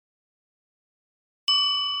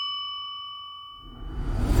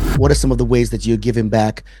what are some of the ways that you're giving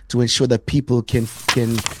back to ensure that people can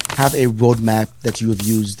have a roadmap that you have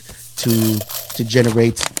used to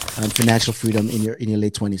generate financial freedom in your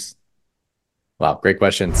late 20s? Wow, great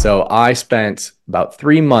question. So I spent about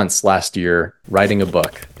 3 months last year writing a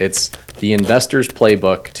book. It's The Investor's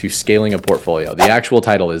Playbook to Scaling a Portfolio. The actual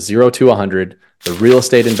title is 0 to 100, The Real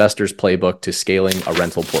Estate Investor's Playbook to Scaling a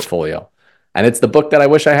Rental Portfolio. And it's the book that I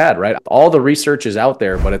wish I had, right? All the research is out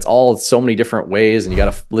there, but it's all so many different ways. And you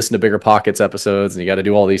got to listen to Bigger Pockets episodes and you got to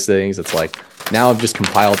do all these things. It's like now I've just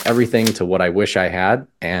compiled everything to what I wish I had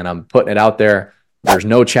and I'm putting it out there. There's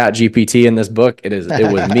no chat GPT in this book. It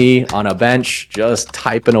was me on a bench just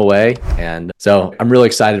typing away. And so I'm really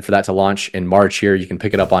excited for that to launch in March here. You can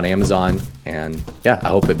pick it up on Amazon. And yeah, I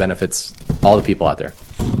hope it benefits all the people out there.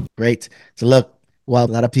 Great. So look, while a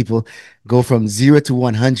lot of people go from 0 to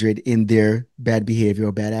 100 in their bad behavior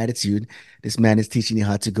or bad attitude, this man is teaching you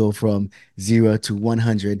how to go from 0 to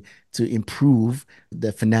 100 to improve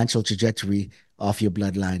the financial trajectory of your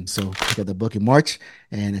bloodline. So pick up the book in March,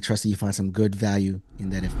 and I trust that you find some good value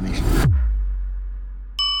in that information.